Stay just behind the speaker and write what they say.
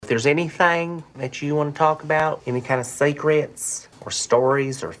there's anything that you want to talk about, any kind of secrets or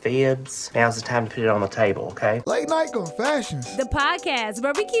stories or fibs, now's the time to put it on the table, okay? Late Night Confessions. The podcast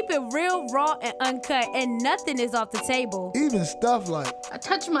where we keep it real, raw, and uncut, and nothing is off the table. Even stuff like, I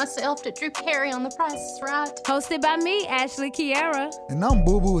touched myself to Drew Carey on The Price is Right. Hosted by me, Ashley Kiera. and I'm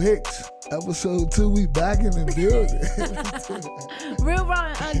Boo Boo Hicks. Episode 2, we back in the building. Real,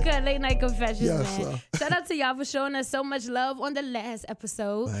 raw, and uncut Late Night Confessions, Yes, man. Shout out to y'all for showing us so much love on the last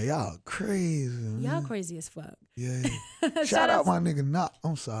episode. Man, y'all crazy, man. Y'all crazy as fuck. Yeah. Shout out my nigga Knock.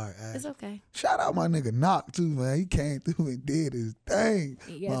 I'm sorry, Ash. It's okay. Shout out my nigga Knock, too, man. He came through and did his thing.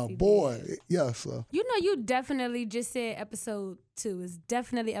 Yes, my he boy. did. Yes, sir. You know, you definitely just said episode 2. It's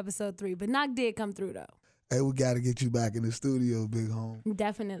definitely episode 3, but Knock did come through, though. Hey, we got to get you back in the studio, big home.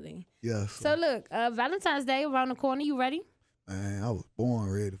 Definitely. Yes, So, sir. look, Valentine's Day around the corner. You ready? Man, I was born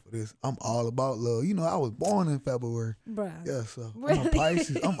ready for this. I'm all about love. You know, I was born in February. Bruh. Yes, sir. I'm Really? a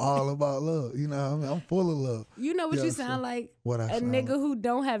Pisces. I'm all about love. You know what I mean? I'm full of love. You know what you Yes, sound sir. like? What I A sound nigga like? who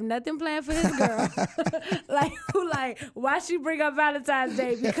don't have nothing planned for his girl. Why she bring up Valentine's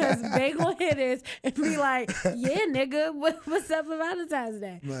Day? Because they gonna hit us and be like, yeah, nigga, what's up for Valentine's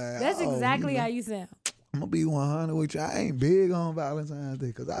Day? Man, That's oh, exactly you know. how you sound. I'm gonna be 100 with you. I ain't big on Valentine's Day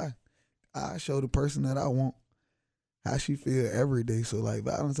because I show the person that I want how she feel every day. So like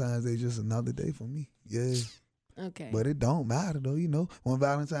Valentine's Day just another day for me. Yeah. Okay. But it don't matter though, you know. When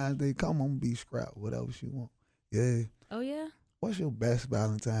Valentine's Day come, I'm gonna be scrapped, whatever she want. Yeah. Oh, yeah? What's your best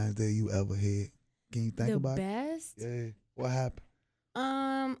Valentine's Day you ever had? Can you think The about best? it? Yeah. What happened?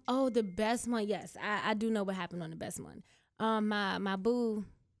 The best one. Yes, I do know what happened on the best one. My boo,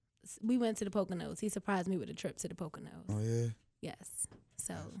 we went to the Poconos. He surprised me with a trip to the Poconos. Oh yeah. Yes.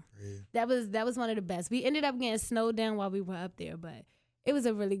 So Yeah. that was one of the best. We ended up getting snowed down while we were up there, but it was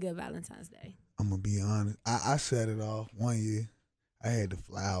a really good Valentine's Day. I'm gonna be honest. I set it off one year. I had the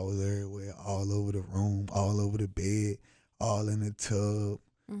flowers everywhere, all over the room, all over the bed, all in the tub.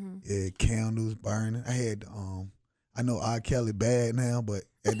 Mm-hmm. Yeah, candles burning. I had I know R. Kelly bad now, but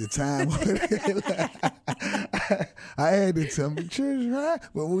at the time I had the temperatures right,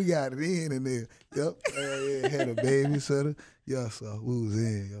 but we got it in and there. Yep. Yeah, had a babysitter. Yeah, so we was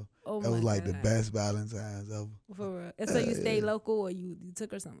in, yo. Oh That my was like the God. best Valentine's ever. For real. And so you stayed local or you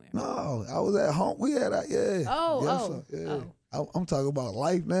took her somewhere? No, I was at home. We had yeah. Oh, yes, oh, sir. Yeah. oh. I'm talking about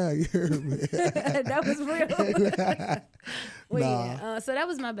life now. You heard me? That was real. Well, Nah. yeah. So that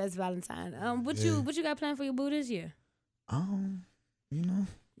was my best Valentine. What you got planned for your boo this year? You know,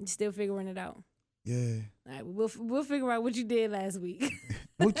 You still figuring it out? yeah. All right, we'll figure out what you did last week.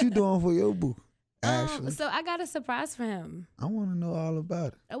 What you doing for your boo, Ashley? So I got a surprise for him. I want to know all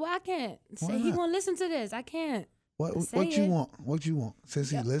about it. Well, I can't Why say he not? gonna listen to this. I can't. What Say you it. want? What you want?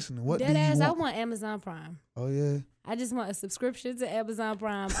 Since he listening, what do Dead you ass. want? I want Amazon Prime. Oh yeah. I just want a subscription to Amazon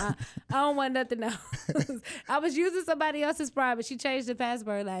Prime. I don't want nothing else. I was using somebody else's Prime, but she changed the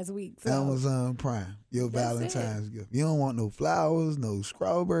password last week. So. Amazon Prime, your That's Valentine's gift. You don't want no flowers, no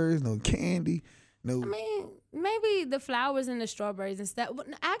strawberries, no candy, no. I mean, maybe the flowers and the strawberries and stuff. But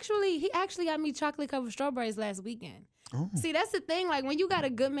actually, he actually got me chocolate covered strawberries last weekend. Oh. See, that's the thing. Like when you got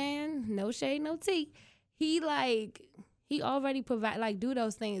a good man, no shade, no tea. He already do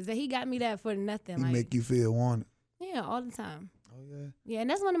those things. That he got me that for nothing. He Like make you feel wanted. yeah, all the time. Oh yeah. Yeah, and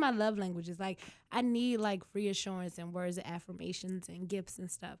that's one of my love languages. Like I need like reassurance and words of affirmations and gifts and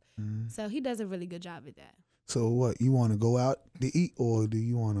stuff. Mm-hmm. So he does a really good job at that. So what? You want to go out to eat, or do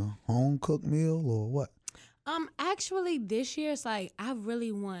you want a home cooked meal, or what? Actually, this year it's like I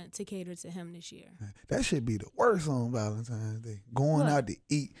really want to cater to him this year. That should be the worst on Valentine's Day. Going What? out to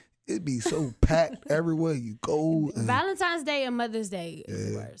eat. It'd be so packed everywhere you go. And Valentine's Day and Mother's Day is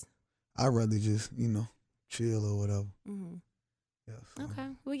the Yeah. worst. I'd rather just, chill or whatever. hmm Yeah, so. Okay.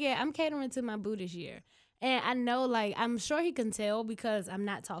 Well, yeah, I'm catering to my boo this year. And I know, like, I'm sure he can tell because I'm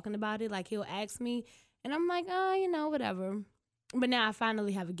not talking about it. Like, he'll ask me, and I'm like, whatever. But now I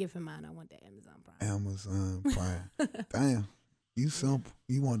finally have a gift in mind. I want that Amazon Prime. Amazon Prime. Damn. You simple.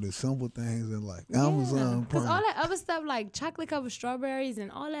 You want the simple things in life. Amazon Because Prime. all that other stuff, like chocolate covered strawberries and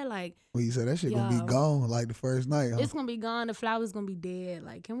all that, like, Well, you said that shit gonna Yo. be gone like the first night, huh? it's going to be gone. The flowers going to be dead.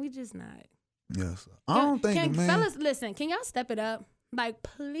 Like, can we just not? Yes. Sir. I don't think the man. Fellas, listen, can y'all step it up? Like,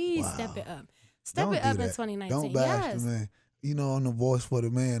 please Wow. step it up. Step Don't it do up in that. 2019. Don't bash Yes. the man. I'm the voice for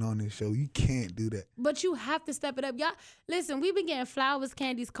the man on this show. You can't do that. But you have to step it up. Y'all, listen, we've been getting flowers,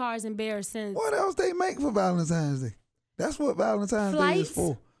 candies, cars, and bears since What else they make for Valentine's Day? That's what Valentine's Day is Flights?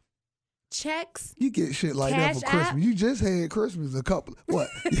 for. checks. You get shit like that for Cash Christmas. App? You just had Christmas a couple. What?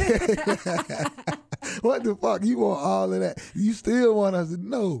 What the fuck? You want all of that? You still want us to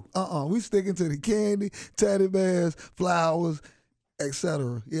no? We sticking to the candy, teddy bears, flowers,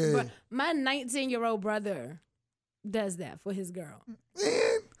 etc. Yeah. But my 19-year-old brother does that for his girl.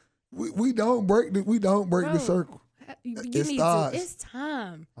 Man, we don't break the Bro, circle. You It need to. starts. It's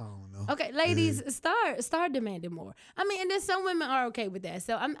time. I don't know. Okay, ladies, start demanding more. I mean, and then some women are okay with that.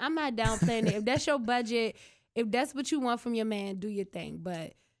 So I'm not downplaying it. If that's your budget, if that's what you want from your man, do your thing.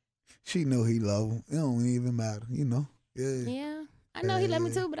 But She know he love him. It don't even matter, you know. Yeah. yeah, I know he let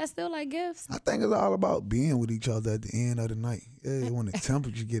me too, but I still like gifts. I think it's all about being with each other at the end of the night. Yeah, when the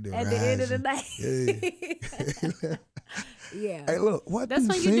temperature get to At the end of the rising. night. Yeah. Hey, look, what That's do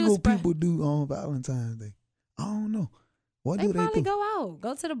when you do single spread- people do on Valentine's Day? I don't know. What They do they probably do? go out,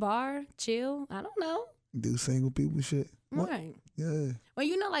 go to the bar, chill. I don't know. Do single people shit? What? Right. Yeah. Well,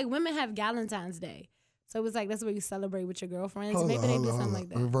 you know, like women have Galentine's Day. So it's like that's where you celebrate with your girlfriends. Hold Maybe on, they hold do on, something hold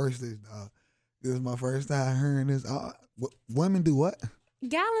like on. that. Reverse this, dog. This is my first time hearing this. Women do what?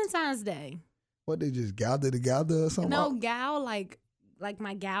 Galentine's Day. What, they just gather together or something? No, gal, like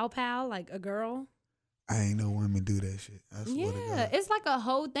my gal pal, like a girl. I ain't know women do that shit. I swear to Yeah, God. it's like a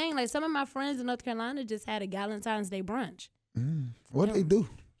whole thing. Like some of my friends in North Carolina just had a Galentine's Day brunch. What Yeah. they do?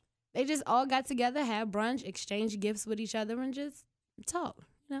 They just all got together, had brunch, exchanged gifts with each other, and just talk.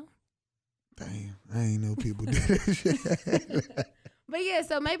 You know. Damn, I ain't know people do that shit. But yeah,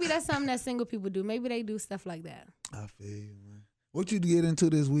 so maybe that's something that single people do. Maybe they do stuff like that. I feel you, man. What you get into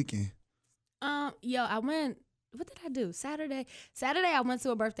this weekend? Yo, I went. What did I do? Saturday, I went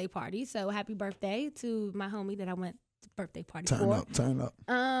to a birthday party. So happy birthday to my homie that I went to birthday party for. Turn up.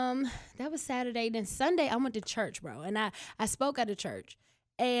 That was Saturday. Then Sunday, I went to church, bro, and I spoke at a church.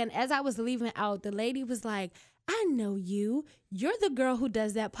 And as I was leaving out, the lady was like, "I know you. You're the girl who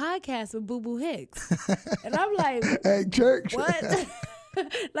does that podcast with Boo Boo Hicks." And I'm like, At church. "What?"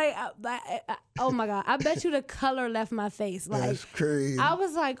 Like, oh my God! I bet you the color left my face. Like, That's crazy. I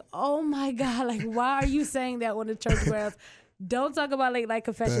was like, "Oh my God!" Like, why are you saying that on the church grounds? Don't talk about late night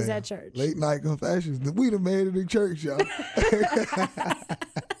confessions Damn. at church. Late night confessions. We done made it in church, y'all.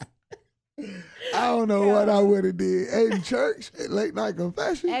 I don't know what I would have did. In church, late night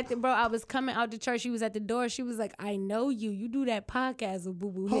confessions. Bro, I was coming out the church. She was at the door. She was like, "I know you. You do that podcast with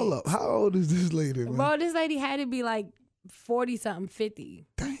Boo Boo Hicks." Hold up. How old is this lady, man? Bro, this lady had to be like 40-something, 50.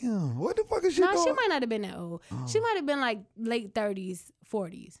 Damn. What the fuck is she No, doing? she might not have been that old. She might have been like late 30s,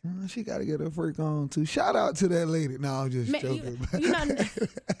 40s. She got to get her freak on, too. Shout out to that lady. No, I'm just Man, joking. you know,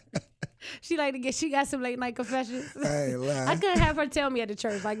 she got some late night confessions. I ain't lying. I couldn't have her tell me at the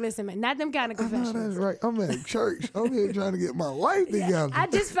church, like, "Listen, man, not them kind of I know confessions." that's right. I'm at church. I'm here trying to get my life together. I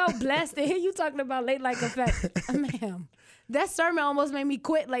just felt blessed to hear you talking about late night confessions. Ma'am, that sermon almost made me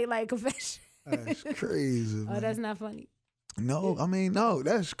quit late night confessions. That's crazy, man. Oh, that's not funny. No, I mean, no,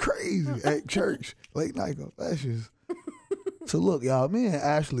 that's crazy. At church, late night confessions. So look, y'all, me and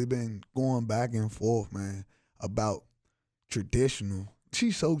Ashley been going back and forth, man, about traditional.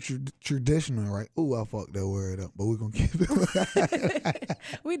 She's so traditional, right? Ooh, I fucked that word up, but we're going to keep it.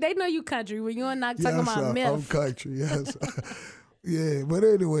 They know you country when you and not talking about I'm myth. country, yes. Yeah, but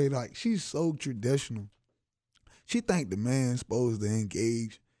anyway, like, she's so traditional. She think the man's supposed to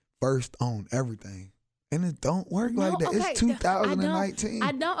engage first on everything. And it don't work like that. Okay, It's 2019.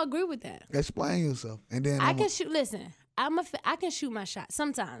 I don't agree with that. Explain yourself. And then I can shoot. Listen, I can shoot my shot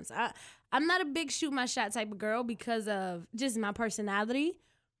sometimes. I'm not a big shoot my shot type of girl because of just my personality.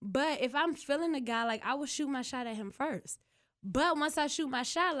 But if I'm feeling a guy, like, I will shoot my shot at him first. But once I shoot my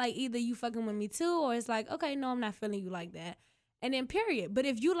shot, like, either you fucking with me too, or it's like, okay, no, I'm not feeling you like that. And then period. But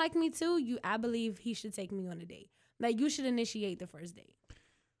if you like me too, I believe he should take me on a date. Like, you should initiate the first date.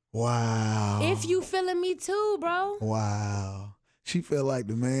 Wow. If you feeling me too, bro. Wow. She feel like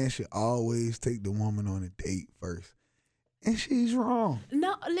the man should always take the woman on a date first. And she's wrong.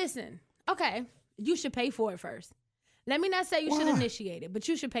 No, listen. Okay, you should pay for it first. Let me not say you should Why? initiate it, but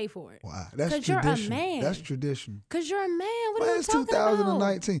you should pay for it. Wow. That's 'Cause you're a traditional. man. That's traditional. Cause you're a man. What Man, are you it's talking about?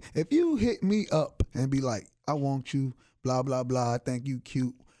 2019. If you hit me up and be like, I want you, blah, blah, blah, I think you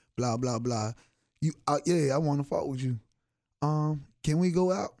cute, blah, blah, blah. I want to fuck with you. Can we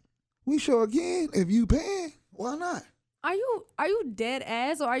go out? We sure can. If you paying, why not? Are you dead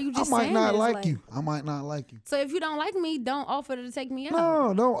ass or are you just I might saying not this? like you. I might not like you. So if you don't like me, don't offer to take me out.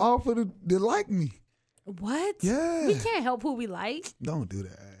 No, don't offer to like me. What? Yeah. We can't help who we like. Don't do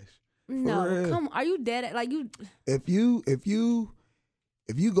that, Ash. No, real. come on. Are you dead? Like you? If you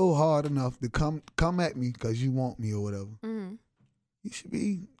go hard enough to come at me because you want me or whatever, Mhm. you should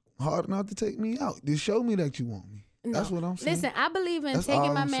be hard enough to take me out. Just show me that you want me. That's No. what I'm saying. Listen, I believe in That's taking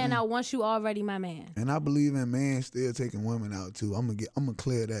all my I'm man saying. out once you already my man. And I believe in men still taking women out too. I'm gonna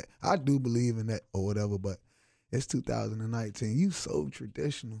clear that. I do believe in that or whatever, but it's 2019. You so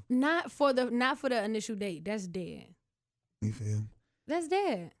traditional. Not for the initial date. That's dead. You feel me? That's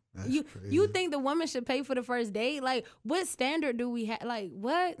dead. That's You crazy. think the woman should pay for the first date? Like, what standard do we have? Like,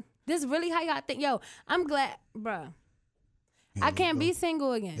 what? This really how y'all think? Yo, I'm glad, bruh. Here I we can't go. be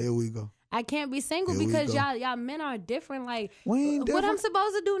single again. Here we go. I can't be single Here we because go. y'all men are different. Like, We ain't what I'm different.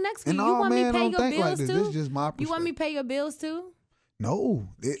 supposed to do next week? And You all want me men pay don't your think like bills this. too? This is just my perspective. You want me pay your bills too? No,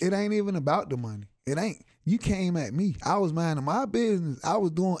 it ain't even about the money. It ain't. You came at me. I was minding my business. I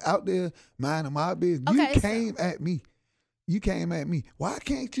was doing out there minding my business. Okay, You came at me. You came at me. Why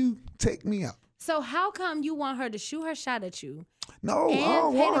can't you take me out? So how come you want her to shoot her shot at you? No, And I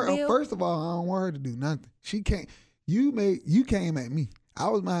don't pay want the her. bill? First of all, I don't want her to do nothing. She can't. You came at me. I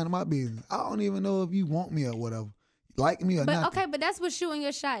was minding my business. I don't even know if you want me or whatever, like me or But not. okay, but that's what shooting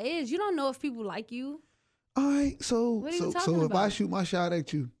your shot is. You don't know if people like you. All right. So What are you so talking if I about? shoot my shot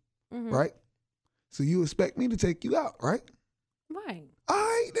at you, Mhm. right? So you expect me to take you out, right? Right. All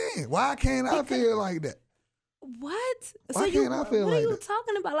right then. Why can't I feel like that? What? Why so you can't I feel what like are you that?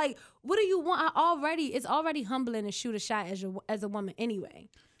 talking about? Like, what do you want? It's already humbling to shoot a shot as a woman anyway.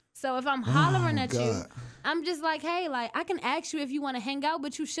 So if I'm hollering Oh, at you, God. I'm just like, hey, like I can ask you if you want to hang out,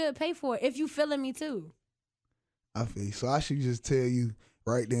 but you should pay for it if you feeling me too. I feel you. So I should just tell you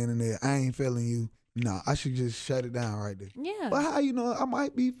right then and there, I ain't feeling you. Nah, I should just shut it down right there. Yeah. But how you know I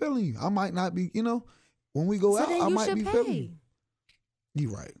might be feeling you? I might not be, when we go So out, then I you might should be pay. feeling you. You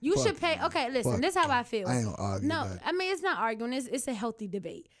right. You Fuck should pay. man. Okay, listen, Fuck this is how it. I feel. I ain't gonna argue No, about it. I mean it's not arguing. It's a healthy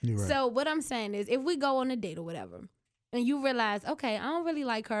debate. You right. So what I'm saying is, if we go on a date or whatever, and you realize, okay, I don't really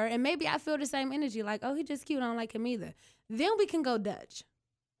like her, and maybe I feel the same energy, like, oh, he just cute, I don't like him either. Then we can go Dutch.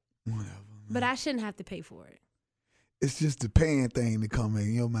 Whatever. But I shouldn't have to pay for it. It's just the paying thing to come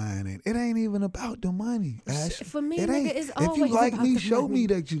in your mind, and it ain't even about the money. Ash. For me, it nigga, ain't. it's If you always like about me, the show money. me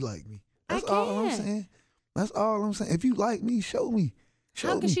that you like me. That's all I'm can't. saying. That's all I'm saying. If you like me, show me. How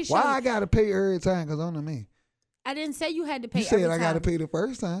Show can me. she show Why you? I gotta pay every time? Cause I'm the man. I didn't say you had to pay. You said every I gotta time. pay the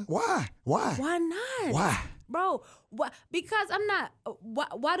first time. Why? Why? Why not? Why? Bro, why? Because I'm not.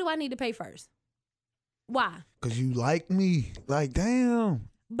 Why do I need to pay first? Why? Cause you like me. Like damn,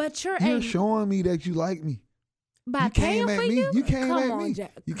 But you're you're a showing me that you like me. by You came paying at for me. you. You came Come at on, me.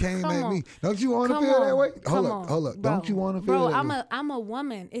 Jack. You came Come at on. me. Don't you want to Come feel that on. way? Come Hold up. Bro. Don't you want to feel Bro, that way? I'm a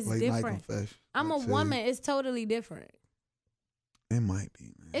woman. It's Late night different. confession. I'm a That's it. woman. It's totally different. It might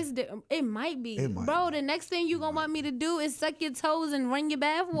be, man. It might be. It might Bro, be. the next thing you gonna want me to do is suck your toes and run your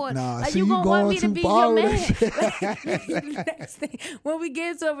bathwater. Nah, like see, you you gonna want going me to too be far your with man. that shit. Next thing, when we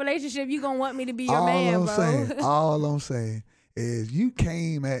get into a relationship, you gonna want me to be your all man, I'm bro. saying, all I'm saying is you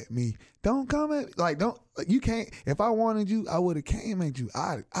came at me. Don't come at like don't you can't. If I wanted you, I would have came at you.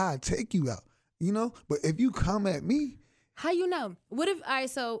 I'd take you out. But if you come at me, How you know? What if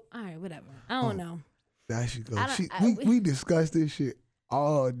all right, whatever. I don't know. that should go. I don't- We discuss this shit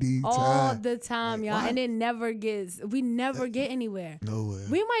all the All time. the time, Like, y'all. why? And we never get anywhere. Nowhere.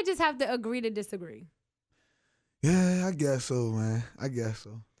 We might just have to agree to disagree. Yeah, I guess so, man. I guess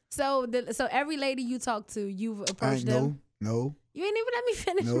so. So every lady you talk to, you've I approached ain't them. no, You ain't even let me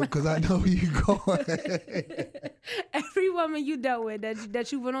finish. no, my because I know you going. Every woman you dealt with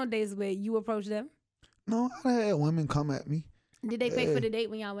that you went on dates with, you approached them. No, I had women come at me. Did they pay Yeah. for the date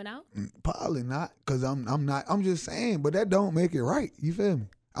when y'all went out? Probably not, because I'm not. I'm just saying, but that don't make it right. You feel me?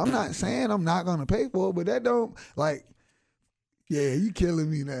 I'm not saying I'm not gonna pay for it, but that don't yeah, you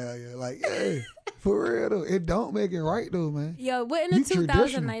killing me now. Yeah, for real though, it don't make it right though, man. Yo, we're in the You traditional.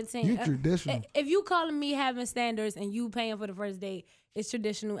 2019. You traditional. If you calling me having standards and you paying for the first date, it's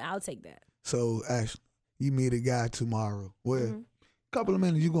traditional. I'll take that. So Ashley, you meet a guy tomorrow. Well, Mhm. couple of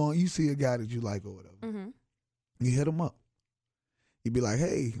minutes you see a guy that you like or whatever. Mm-hmm. You hit him up. You be like,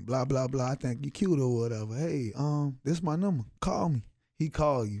 hey, blah blah blah. I think you cute or whatever. Hey, this my number. Call me. He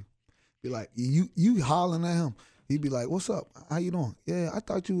call you. Be like, you hollering at him. He be like, what's up? How you doing? Yeah, I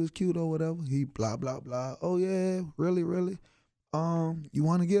thought you was cute or whatever. He blah blah blah. Oh yeah, really. You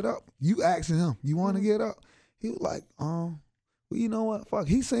want to get up? You asking him. You want to get up? He was like, well, you know what? Fuck.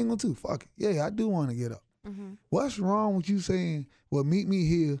 He's single too. Fuck it. Yeah, I do want to get up. Mm-hmm. What's wrong with you saying, well, meet me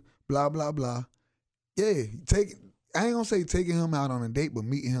here, blah, blah, blah. Yeah, I ain't gonna say taking him out on a date, but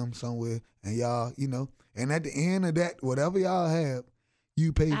meeting him somewhere and y'all, and at the end of that, whatever y'all have,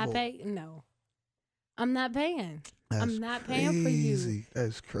 you pay I for. pay? No. I'm not paying. That's I'm not paying for you. crazy.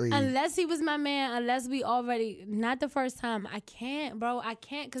 That's crazy. Unless he was my man, unless we already, not the first time. I can't, bro. I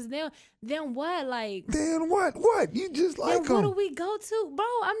can't, because then what? Like, Then what? What? You just like then what do him. we go to? Bro,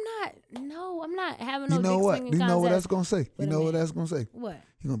 I'm not having no You know dick what? swinging You know what contest that's gonna say? with You a know what man. that's gonna say? What?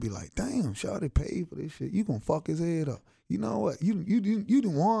 He gonna be like, damn, Shawty paid for this shit. You gonna fuck his head up. You know what? You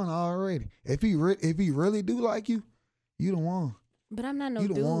done won already. If he really do like you, you done won. But I'm not no You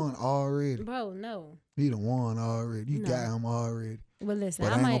dude. the one already. Bro, no. You the one already. You No. got him already. Well, listen, But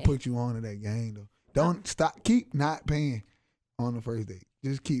I I ain't might. gonna put you on to that game though. Don't stop. Keep not paying on the first date.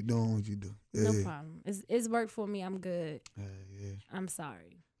 Just keep doing what you do. No problem. It's worked for me. I'm good. Yeah. I'm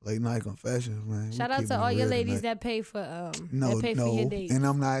sorry. Late night confessions, man. We Shout out to keeping it all your real ladies tonight. that pay for No, that pay for your dates. and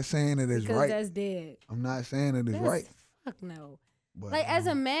I'm not saying that it's because right. that's dead. I'm not saying that it's That's, right. Fuck no. But, Like as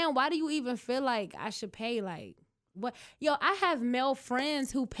a man, why do you even feel like I should pay? Like what? Yo, I have male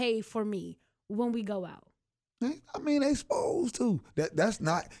friends who pay for me when we go out. I mean, they supposed to. That's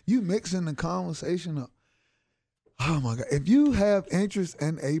not you mixing the conversation up. Oh my God! If you have interest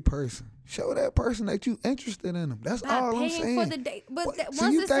in a person, show that person that you interested in them. That's Not all I'm paying saying. for the date, but What? that, So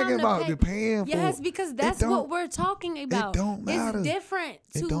once you it's time thinking to about pay, the paying for? yes, because that's don't- what we're talking about. don't matter. It's different.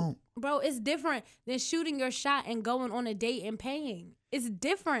 It don't. Bro. It's different than shooting your shot and going on a date and paying. It's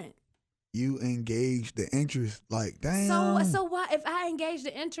different. You engage the interest, like damn. So why? If I engage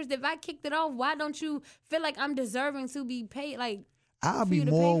the interest, if I kicked it off, why don't you feel like I'm deserving to be paid? Like I'll for be you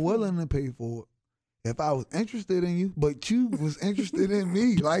to pay more for willing to pay for it if I was interested in you, but you was interested in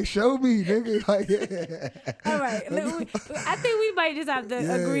me. Like, show me, nigga. Like, all right, I think we might just have to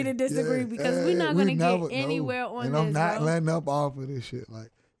agree to disagree because we're not gonna never- get anywhere on and this. I'm not bro. letting up off of this shit.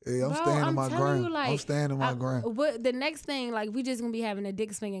 Like, yeah, I'm Bro, standing my telling ground. you, like, I'm standing my ground. What the next thing, like, we just gonna be having a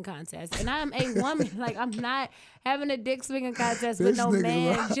dick swinging contest, and I'm a woman. Like, I'm not having a dick swinging contest with This no nigga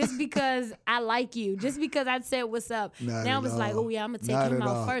man lying. just because I like you, just because I said what's up. Not Now at it's like, all. oh yeah, I'm gonna take Not him at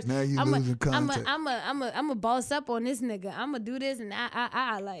out all. first. Now you I'm losing contact. I'm a boss up on this nigga. I'm gonna do this, and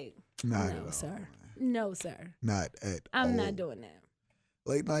I like. Not at No, all. sir. No, sir. Not at all. I'm not doing that.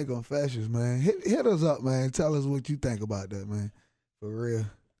 Late night confessions, man. Hit us up, man. Tell us what you think about that, man. For real.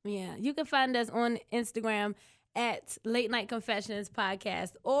 Yeah, you can find us on Instagram at Late Night Confessions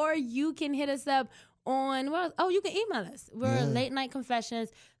Podcast, or you can hit us up on you can email us. We're Late Night Confessions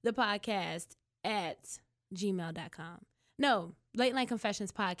the podcast at gmail.com. No, Late Night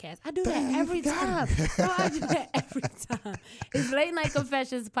Confessions Podcast. I do Damn, that every you forgot time. it. Bro, I do that every time. It's Late Night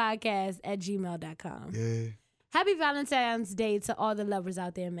Confessions Podcast at gmail.com. Yeah. Happy Valentine's Day to all the lovers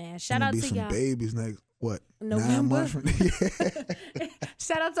out there, man. Shout Gonna out be to some y'all. babies next. What? 9 November? months from yeah.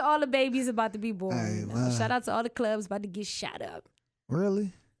 Shout out to all the babies about to be born. I ain't lying. Shout out to all the clubs about to get shot up.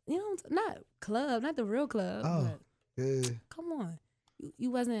 Really? You know, not club, not the real club. Oh, But yeah. come on, you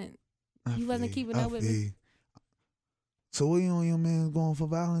wasn't I You wasn't feel keeping up with me? feel. So where you and your man going for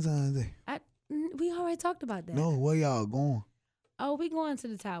Valentine's Day? we already talked about that. No, where y'all going? Oh, we going to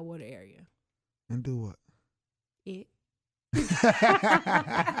the Tidewater area. And do what? It.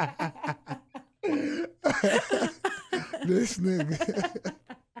 This nigga.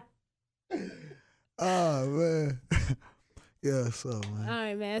 Oh man. Yeah, so All man.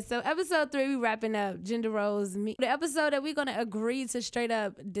 right, man. So episode 3, we wrapping up gender roles. The episode that we're gonna agree to straight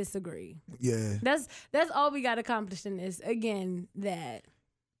up disagree. Yeah. That's all we got accomplished in this. Again, that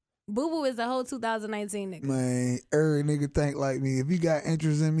Boo Boo is a whole 2019 nigga. Man, every nigga think like me. If you got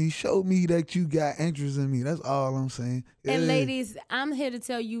interest in me, show me that you got interest in me. That's all I'm saying. And Yeah. ladies, I'm here to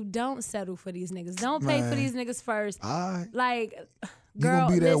tell you, don't settle for these niggas. Don't pay for Man. these niggas first. All right. Like, You girl,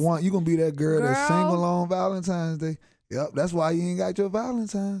 gonna be that listen, one. You gonna be that girl that's Girl. single on Valentine's Day. Yep. That's why you ain't got your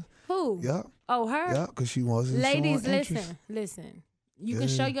Valentine's. Who? Yep. Oh, her? Yep. Cause she wasn't Ladies, showing interest. listen. You can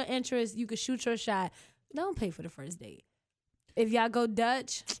Yeah. show your interest. You can shoot your shot. Don't pay for the first date. If y'all go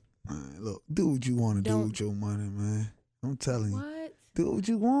Dutch, Man, look, do what you want to do Don't- with your money, man. I'm telling you. what? Do what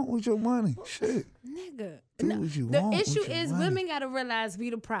you want with your money. Shit. Nigga. Do No, what you the want. issue with your is money. women got to realize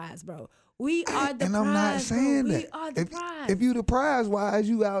we the prize, bro. We are the and prize. I'm not saying bro. that. We are the prize. If you the prize, why is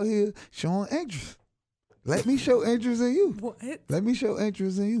you out here showing interest? Let me show interest in you. What? Let me show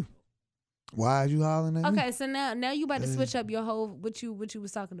interest in you. Why is you hollering at me? Okay, so now you about to switch up your whole what you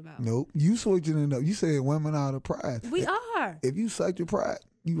was talking about. Nope. You switching it up. You said women are the prize. We are. If you suck your pride,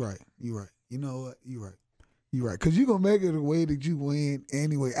 you right. You right. You know what? You right. You right. Cause you gonna make it a way that you win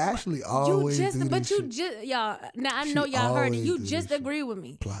anyway. Ashley always do this shit. Y'all. Now I know She y'all heard it. always You do just this shit. agree with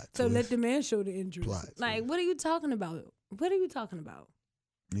me. Plot So let twist. the man show the interest. Plot Like, twist. what are you talking about? What are you talking about?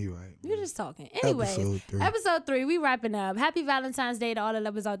 You right. You're just talking. Anyways, episode 3, we wrapping up. Happy Valentine's Day to all the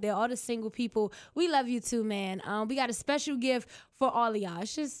lovers out there, all the single people. We love you too, man. We got a special gift for all of y'all.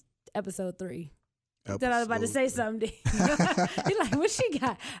 It's just episode 3. That I was about to say something. You're like, what she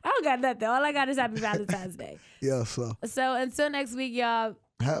got? I don't got nothing. All I got is Happy Valentine's Day. Yeah, so So until next week, y'all.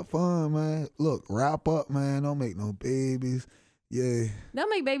 have fun, man. Look, wrap up, man. Don't make no babies. Yeah. Don't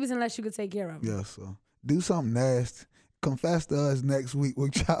make babies unless you can take care of them. Yeah, so do something nasty. Confess to us next week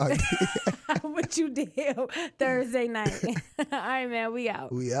what y'all did. What you did Thursday night. All right, man. We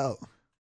out. We out.